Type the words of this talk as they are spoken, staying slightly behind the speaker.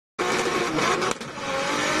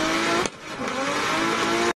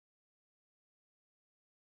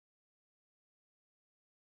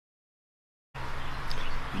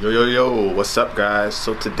Yo, what's up guys?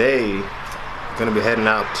 So today I'm gonna be heading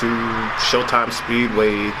out to Showtime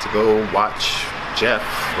Speedway to go watch Jeff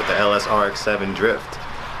with the RX-7 drift.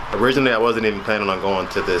 Originally I wasn't even planning on going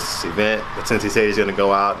to this event, but since he said he's gonna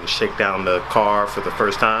go out and shake down the car for the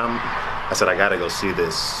first time, I said I gotta go see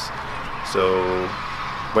this. So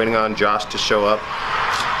waiting on Josh to show up,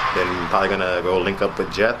 then probably gonna go link up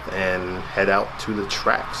with Jeff and head out to the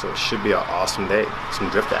track. So it should be an awesome day, some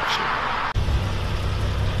drift action.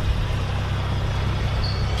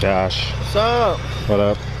 Josh. What's up? What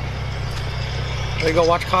up? Ready to go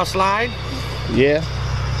watch car slide? Yeah.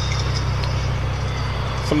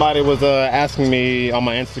 Somebody was asking me on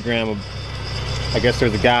my Instagram. I guess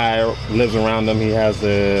there's a guy who lives around them. He has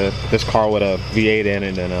this car with a V8 in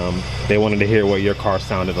it, and they wanted to hear what your car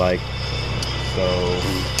sounded like. So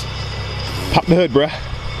pop the hood, bruh.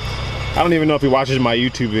 I don't even know if he watches my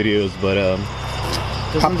YouTube videos, but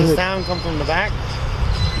doesn't the sound come from the back?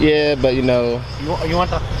 Yeah, but you know, you want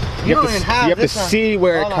the you don't even have you have this to see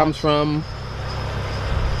where it comes from.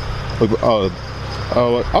 Oh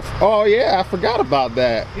yeah, I forgot about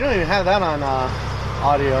that. You don't even have that on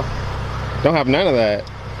audio. Don't have none of that.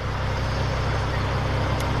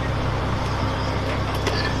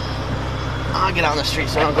 I'll get on the street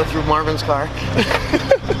so I don't go through Marvin's car.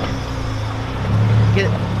 Get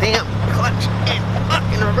it, damn clutch and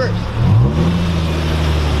in reverse.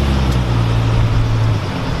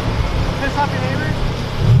 Piss off your neighbors?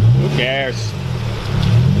 Who cares?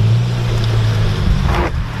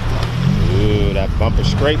 Ooh, that bumper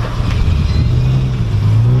scrape.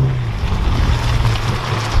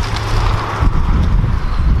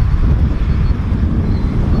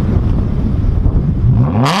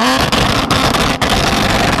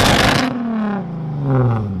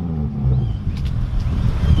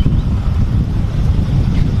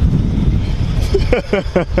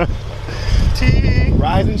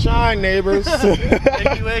 Rise and shine, neighbors.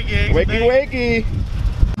 Wakey, wakey. Wakey, wakey.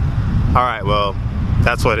 All right, well,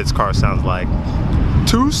 that's what its car sounds like.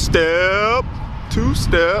 Two-step.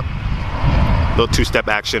 Little two-step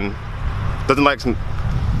action.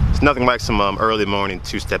 It's nothing like some early morning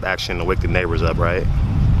two-step action to wake the neighbors up, right?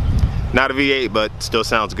 Not a V8, but still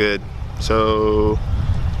sounds good. So,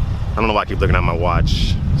 I don't know why I keep looking at my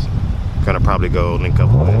watch. Gonna probably go link up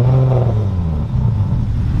with it.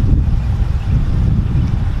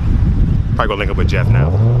 Probably go link up with Jeff now.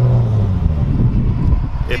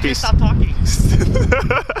 If he stop talking.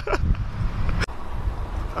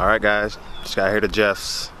 All right, guys, just got here to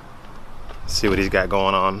Jeff's. See what he's got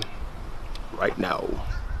going on right now.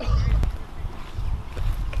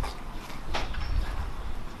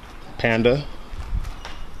 Panda.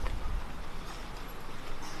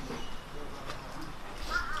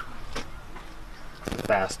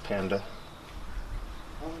 Fast Panda.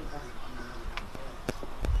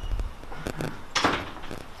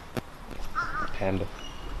 Panda.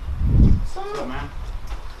 What's up, man?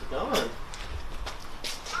 Going.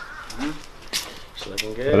 It's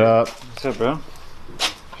looking good. What up? What's up, bro?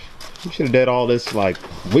 You should have did all this like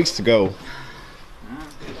weeks ago.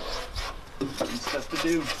 Stuff to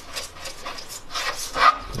do.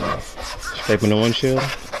 Scraping the windshield.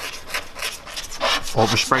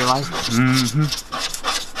 Overspray light.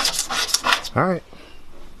 All right.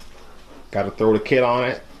 Got to throw the kit on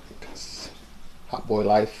it. Hot boy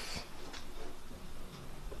life.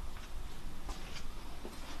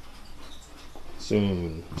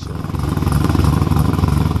 Soon.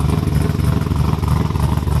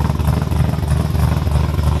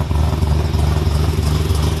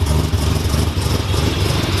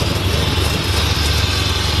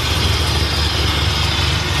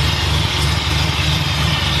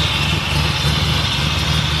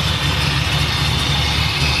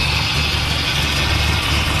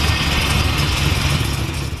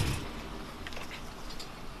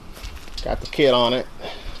 Got the kit on it.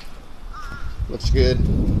 Looks good.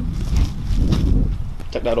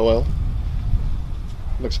 Check that oil.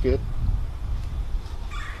 Looks good.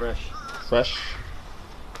 Fresh.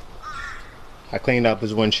 I cleaned up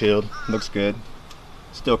his windshield. Looks good.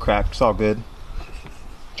 Still cracked. It's all good.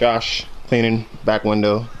 Josh cleaning back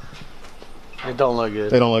window. It don't look good.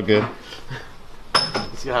 They don't look good.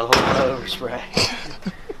 It's got a little overspray.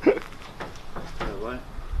 What?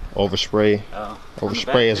 Overspray. Oh.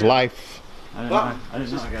 Overspray is life. I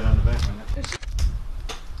didn't know I got on the back window.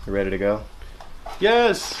 You ready to go?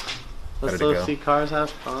 Yes. Let's Ready to go go. see cars have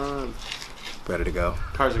fun. Ready to go.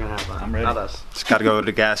 Cars are gonna have fun. I'm ready. Not us. Just gotta go to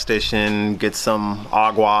the gas station, get some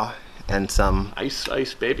agua and some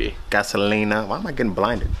Ice, baby. gasolina. Why am I getting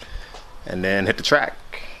blinded? And then hit the track.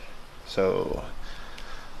 So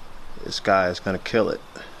this guy is gonna kill it.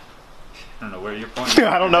 don't know where you're pointing.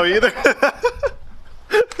 I don't know either.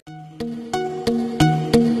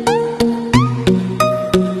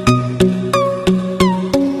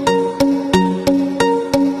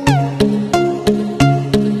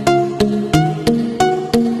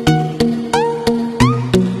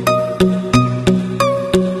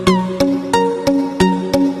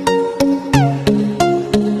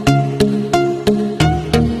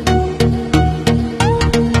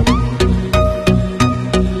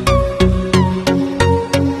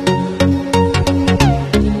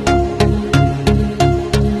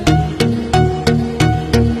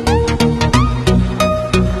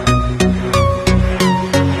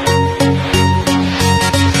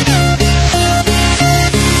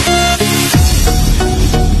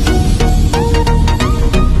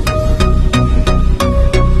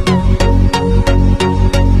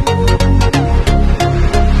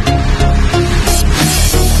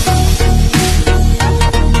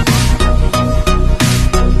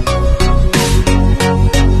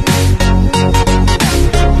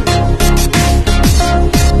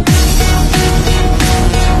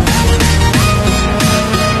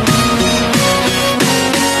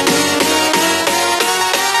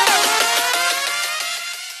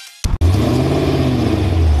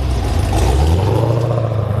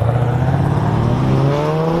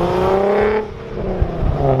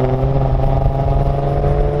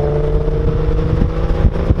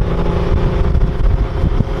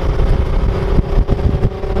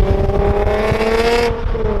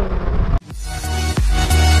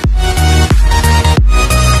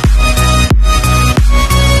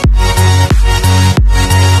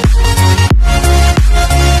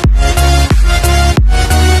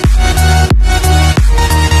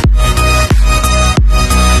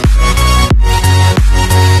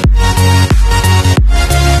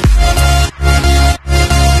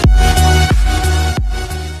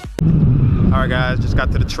 Alright guys, just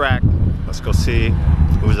got to the track. Let's go see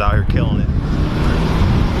who's out here killing it.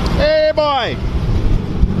 Hey boy!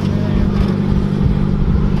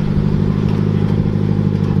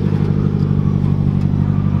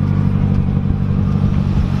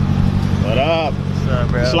 What up? What's up,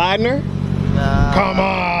 bro? Sliding her? Nah. Come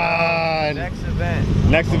on! Next event.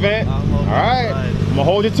 Next event? Alright, I'm gonna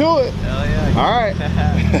hold you to it. Hell yeah. Alright.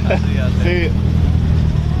 I'll see you out there. See you.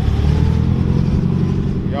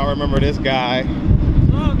 Y'all remember this guy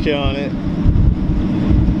killing it?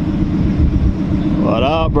 What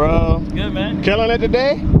up, bro? Good, man. Killing it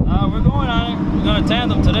today? We're going on it. We're gonna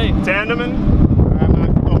tandem today. Tandeming? I'm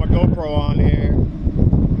gonna throw my GoPro on here.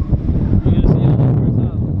 We're gonna see how that works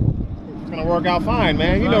out. It's gonna work out fine,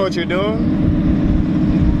 man. You know what you're doing.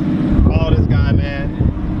 Follow this guy,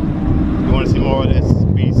 man. You wanna see more of this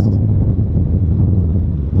beast?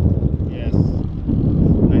 Yes.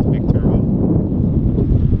 Nice big turbo.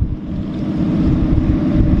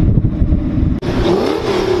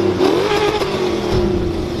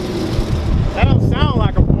 That don't sound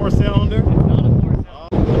like a four-cylinder. It's not a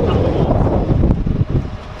four-cylinder.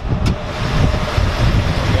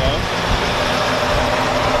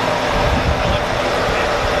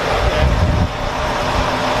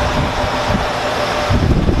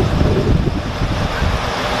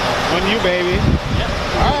 On you, baby. Yep.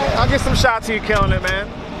 Alright, I'll get some shots of you killing it, man.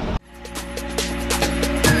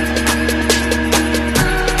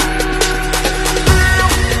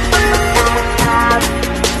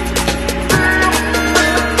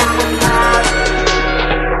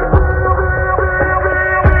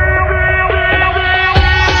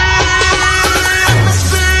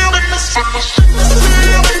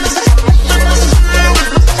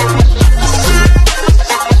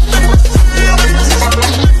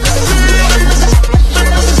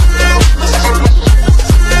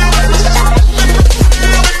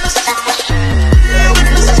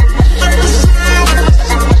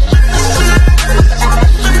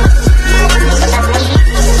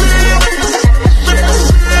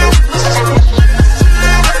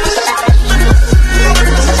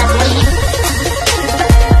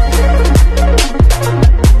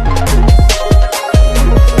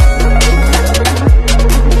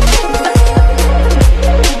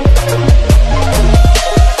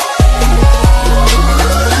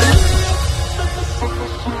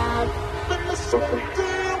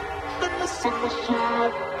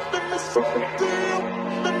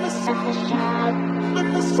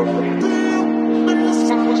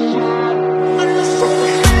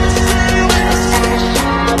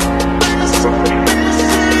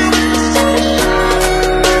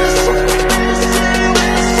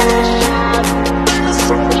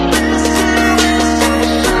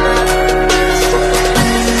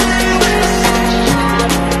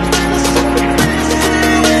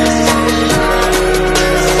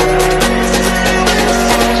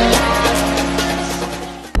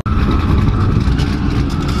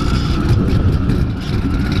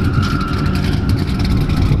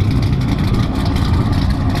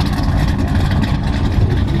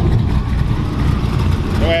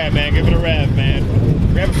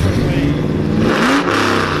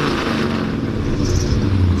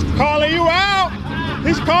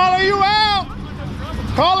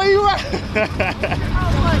 Calling you out.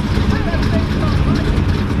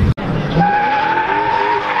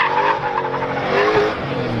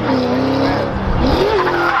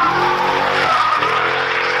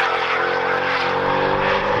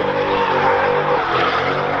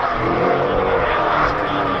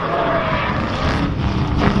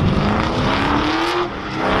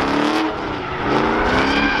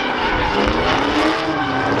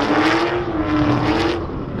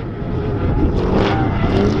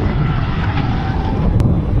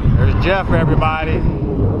 Jeff, everybody.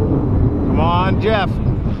 Come on, Jeff.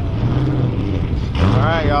 All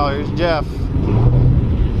right, y'all, here's Jeff.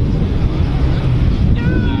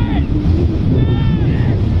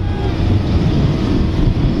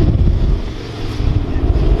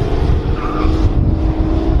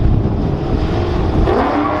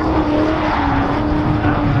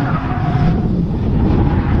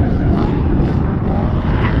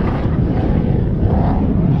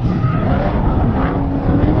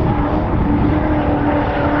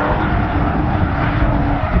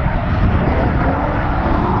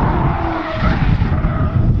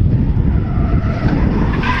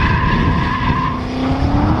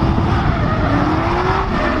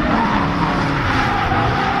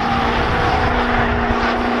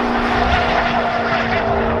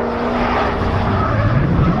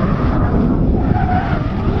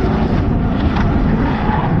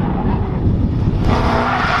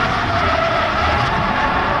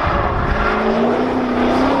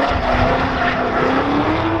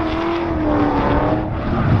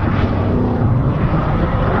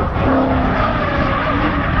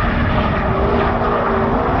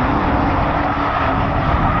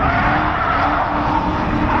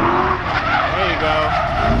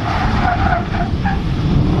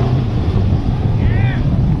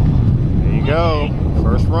 Go.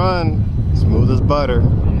 First run, smooth as butter.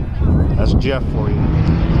 That's Jeff for you.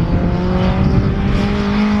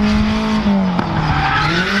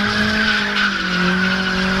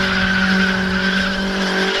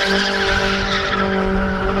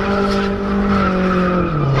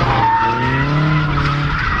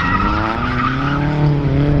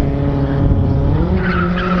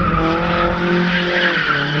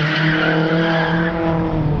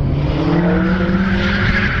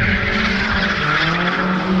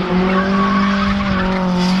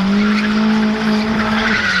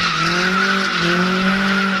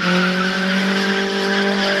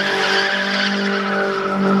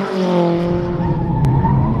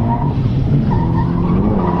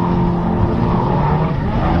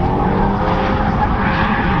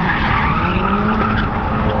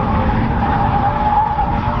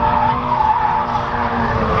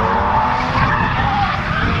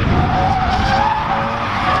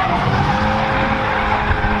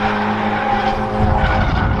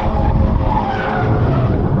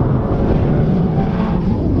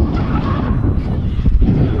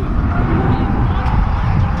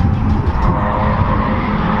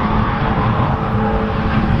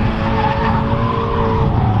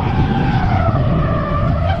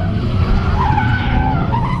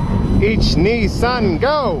 Each knee, son,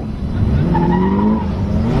 go!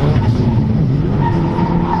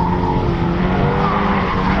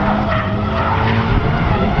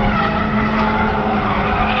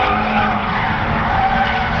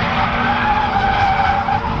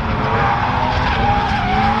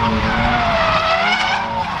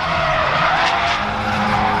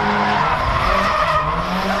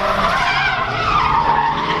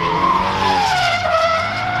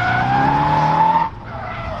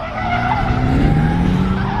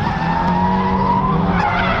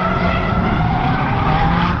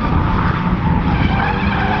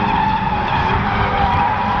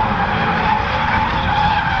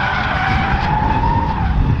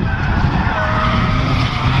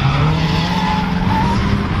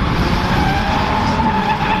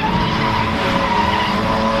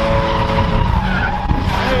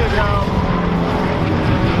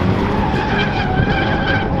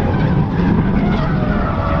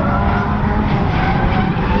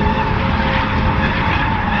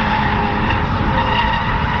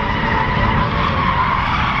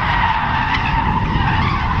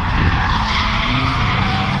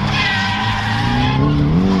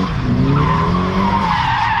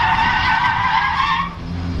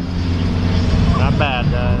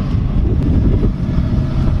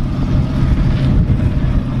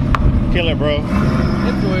 Kill it, bro.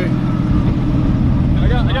 Hopefully. I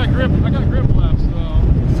got grip left, so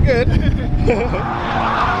it's good.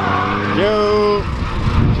 Yo,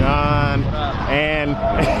 John, and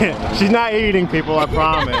she's not eating, people, I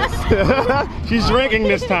promise. She's drinking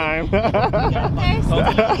this time.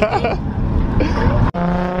 Okay.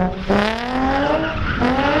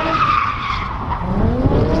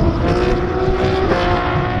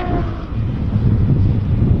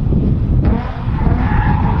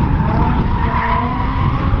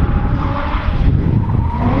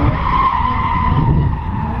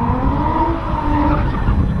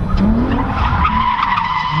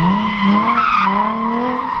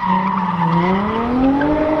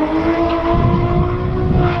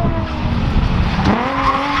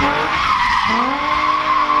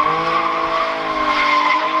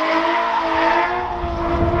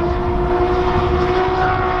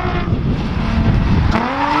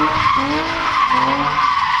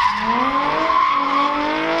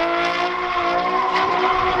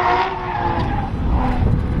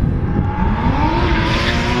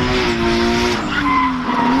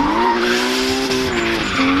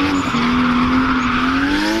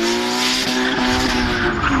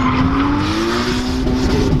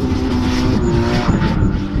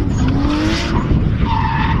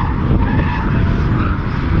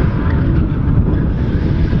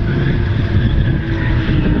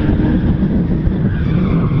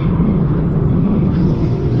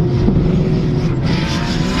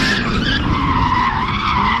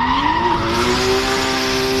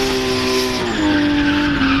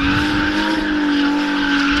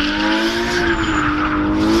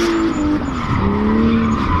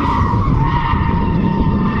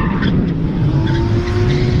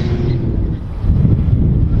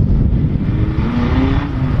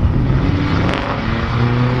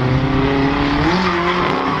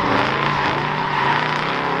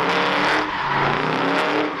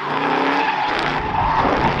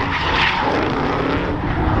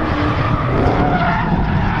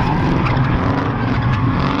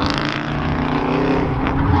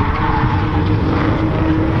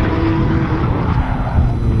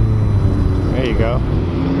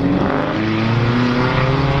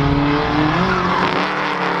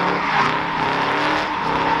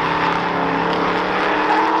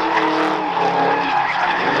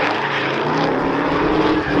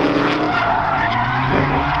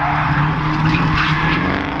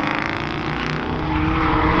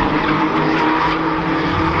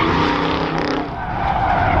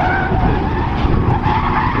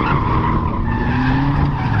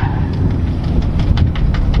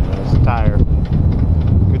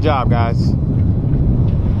 Good job, guys.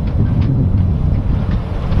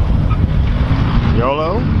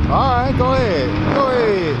 YOLO? Alright, go ahead. Go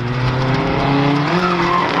ahead.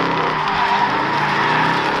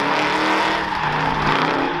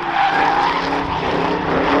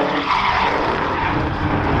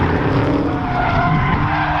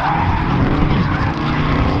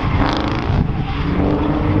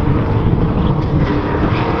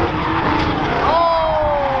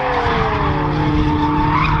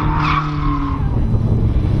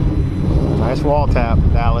 Nice wall tap,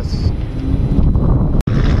 Dallas.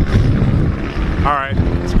 All right,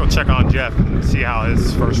 let's go check on Jeff and see how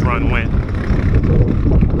his first run went.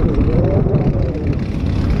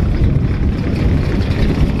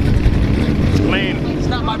 It's clean. It's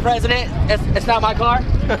not my president. It's not my car.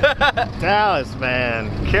 Dallas, man,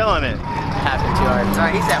 killing it. Happened too hard.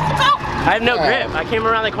 Sorry, he's at. I have no grip. I came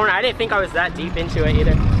around the corner. I didn't think I was that deep into it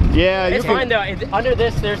either. Yeah, It's fine though. Under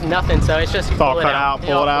this, there's nothing, so it's just all pull it cut out. out,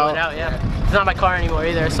 pull it out. Yeah. It's not my car anymore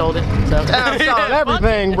either. I sold it. So. Damn, selling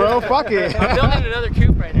everything, bro. Fuck it. I'm building another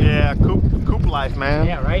coupe right now. Yeah, coupe life, man.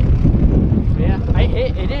 Yeah, right. Yeah,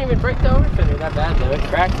 it didn't even break the over fender that bad though. It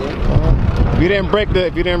cracked it. If you didn't break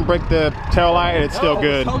the tail light, it's still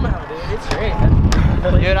good. Somehow, dude, it's great.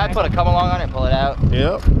 Dude, I put a come along on it and pull it out.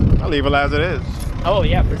 Yep, I'll leave it as it is. Oh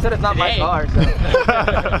yeah, It said it's not my car. So.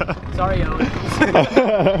 Sorry, Owen.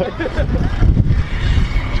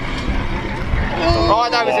 Oh, I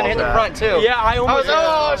thought I was gonna hit the front too. Yeah, I almost.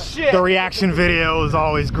 Oh shit. The reaction video is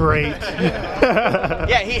always great.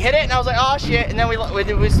 Yeah, he hit it and I was like, oh shit, and then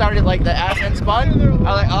we started like the ass end spun. I was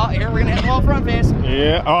like, oh, here we're gonna hit the wall front face.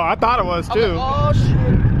 Yeah. Oh, I thought it was too. Like, oh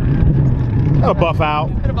shit. That'll buff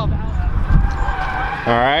out.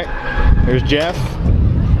 All right. Here's Jeff.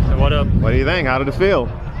 So what up? What do you think? How did it feel?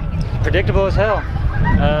 Predictable as hell.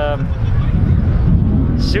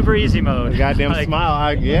 Super easy mode. Goddamn Like,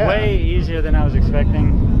 smile. Yeah. Way easier than I was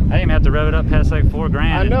expecting. I didn't even have to rev it up past like $4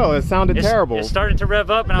 grand. I know. It sounded terrible. It started to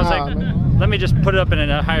rev up, and I was Nah, like, man. let me just put it up in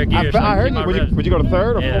a higher gear. I heard you. Would you go to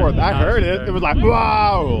third or Yeah, fourth? I no, heard it's it. third. It was like,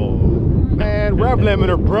 wow, man, rev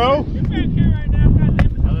limiter, bro.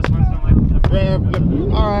 No, this one's not like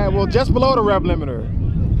All right, well, just below the rev limiter.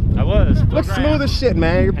 I was. Looks smooth as shit,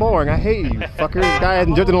 man. You're boring. I hate you, fucker. This guy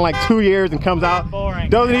hasn't drifted in like 2 years and comes out, Boring.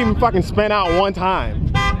 doesn't even fucking spin out one time.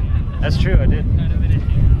 That's true, I did.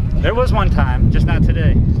 There was one time, just not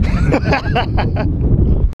today.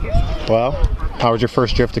 Well, how was your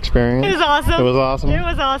first drift experience? It was awesome. It was awesome? It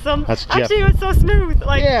was awesome. That's Jeff. Actually, it was so smooth.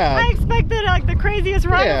 Like, Yeah. I expected like the craziest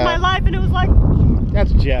ride of my life, and it was like...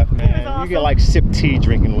 That's Jeff, man. It was awesome. You get like sip tea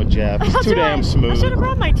drinking with Jeff. It's too damn smooth. I should have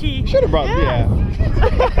brought my tea. Should have brought, yeah.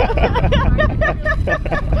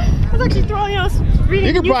 I was actually throwing, you know, reading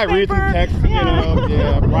You could probably read through text, you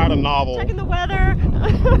know, write a novel. Checking the weather.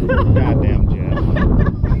 Goddamn Jeff.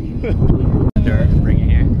 Bring it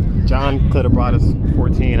here. John could have brought us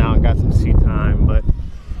 14 out and got some seat time, but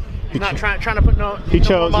I'm not trying to put no. he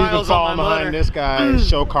chose. No He's been falling behind this guy.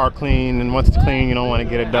 Show car clean, and once it's clean, you don't want to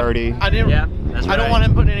get it dirty. I didn't. Yeah, that's I don't right. want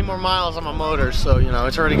him putting any more miles on my motor, so you know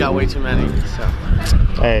it's already got way too many. So.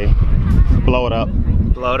 Hey, blow it up.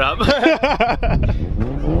 Blow it up.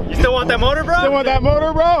 You still want that motor, bro? Still want that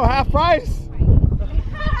motor, bro? Half price.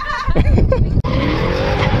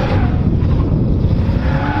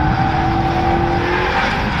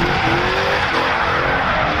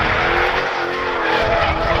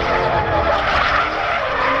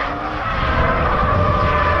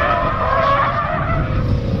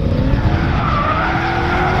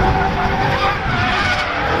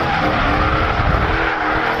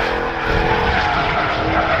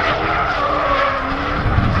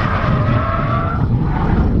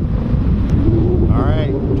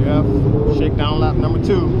 Shakedown lap number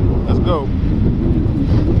 2. Let's go.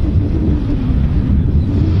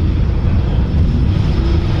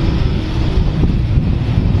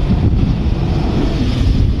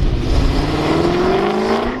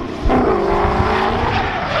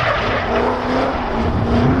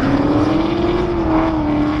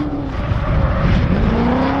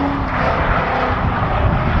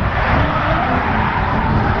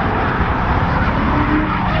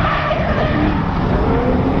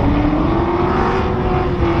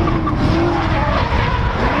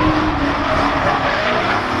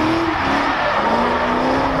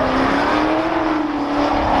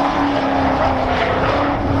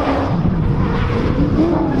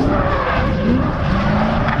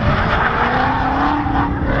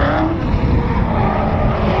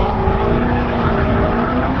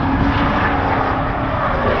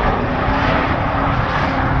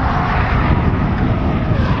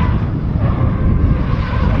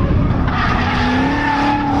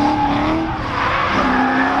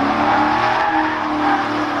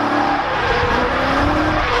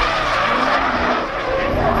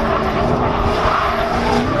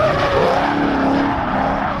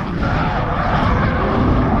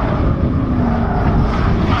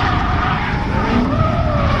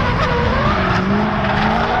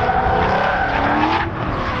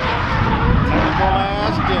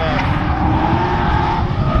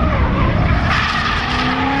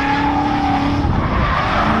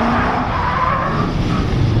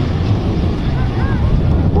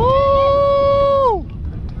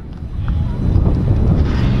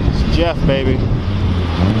 Jeff, baby.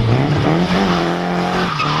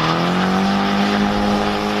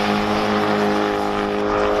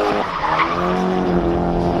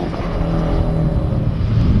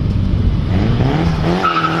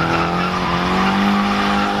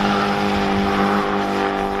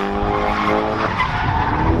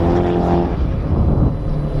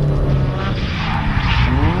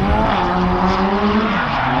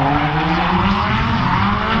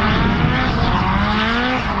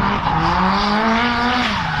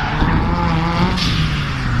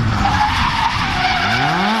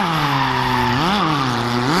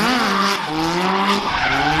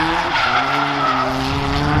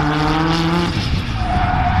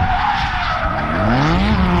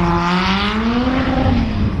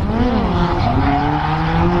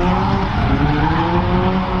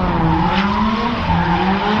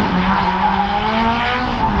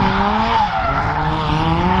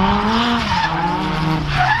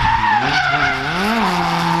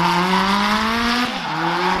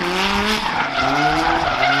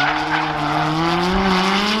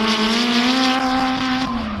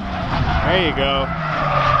 There you go.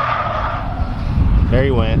 There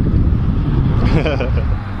he went.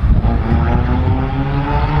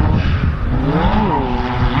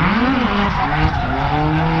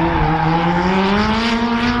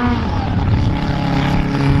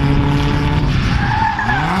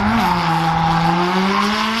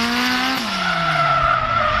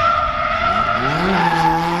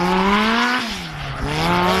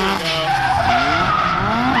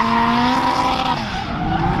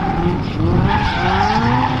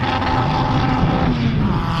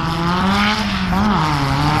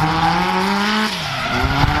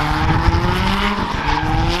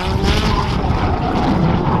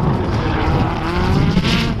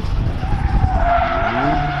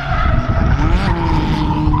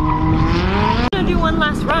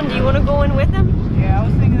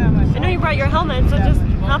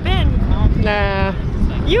 Nah.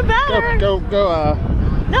 You better. Go.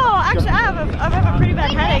 No, actually, I have a pretty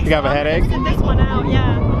bad headache. You have a headache? I'm gonna sit this one out,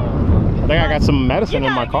 yeah. I think I got some medicine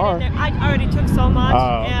in my car. I already took so much.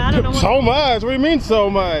 Yeah, I don't know what. So much? What do you mean so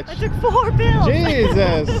much? I took 4 pills.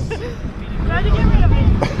 Jesus. Trying to get rid of it.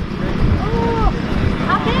 Oh,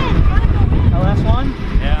 hop in. You wanna go in? Oh, last one?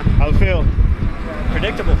 Yeah. How's it feel?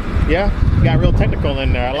 Predictable. Yeah? You got real technical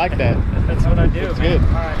in there. I like that. That's what I do. That's man. good.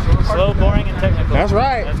 All right, so slow, boring, and technical. That's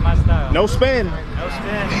right. That's my style. No spin. No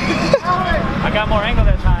spin. I got more angle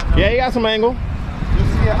that time. Though. Yeah, you got some angle.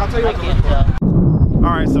 I'll tell you what.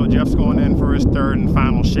 Alright, so Jeff's going in for his 3rd and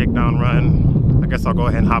final shakedown run. I guess I'll go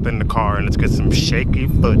ahead and hop in the car and let's get some shaky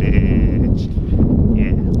footage.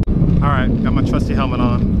 Yeah. Alright, got my trusty helmet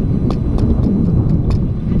on.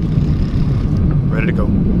 Ready to go.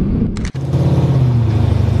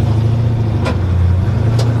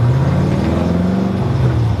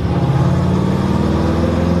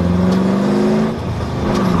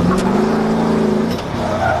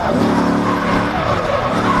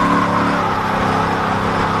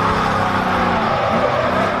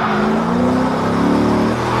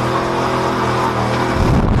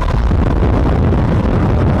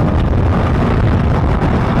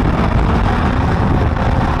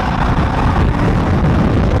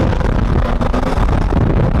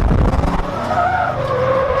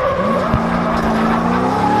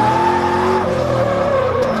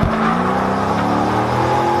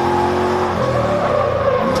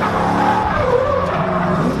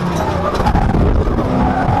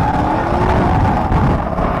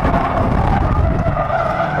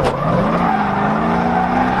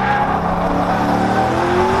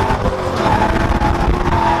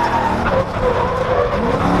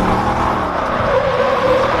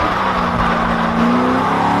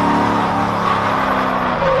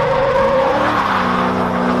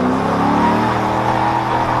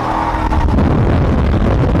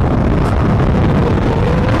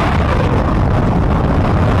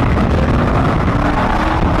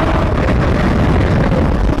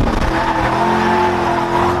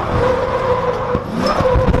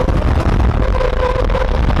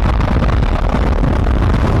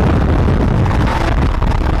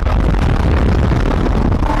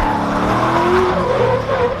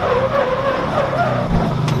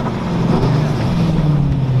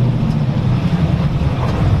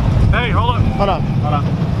 Hold on.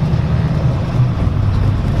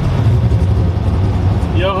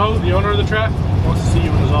 Yoho, the owner of the track, wants to see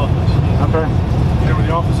you in his office. Okay. You know where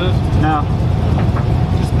the office is? No.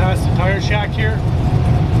 Just past the tire shack here.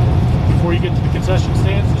 Before you get to the concession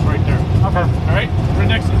stands, it's right there. Okay. All right? Right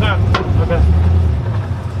next to that. Okay.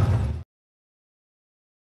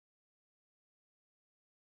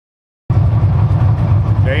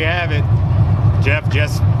 There you have it. Jeff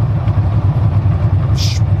just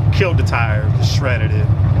killed the tire, just shredded it,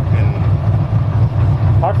 and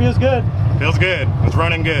Car feels good. feels good. It's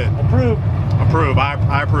running good. Approve. Approve.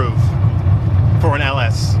 I approve. For an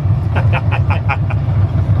LS.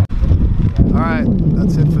 Alright,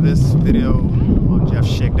 that's it for this video on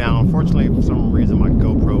Jeff's shakedown. Unfortunately, for some reason, my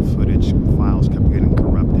GoPro footage files kept getting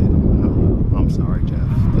corrupted. I'm sorry, Jeff.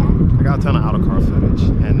 I got a ton of out-of-car footage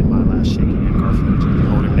and my last shaking in-car footage.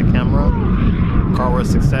 Holding the camera. Car was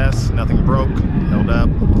a success. Nothing broke. Held up.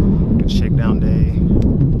 Good shakedown day.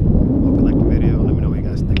 Hope you liked the video. Let me know what you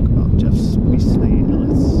guys think about Jeff's beastly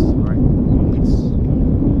LS. Alright, peace.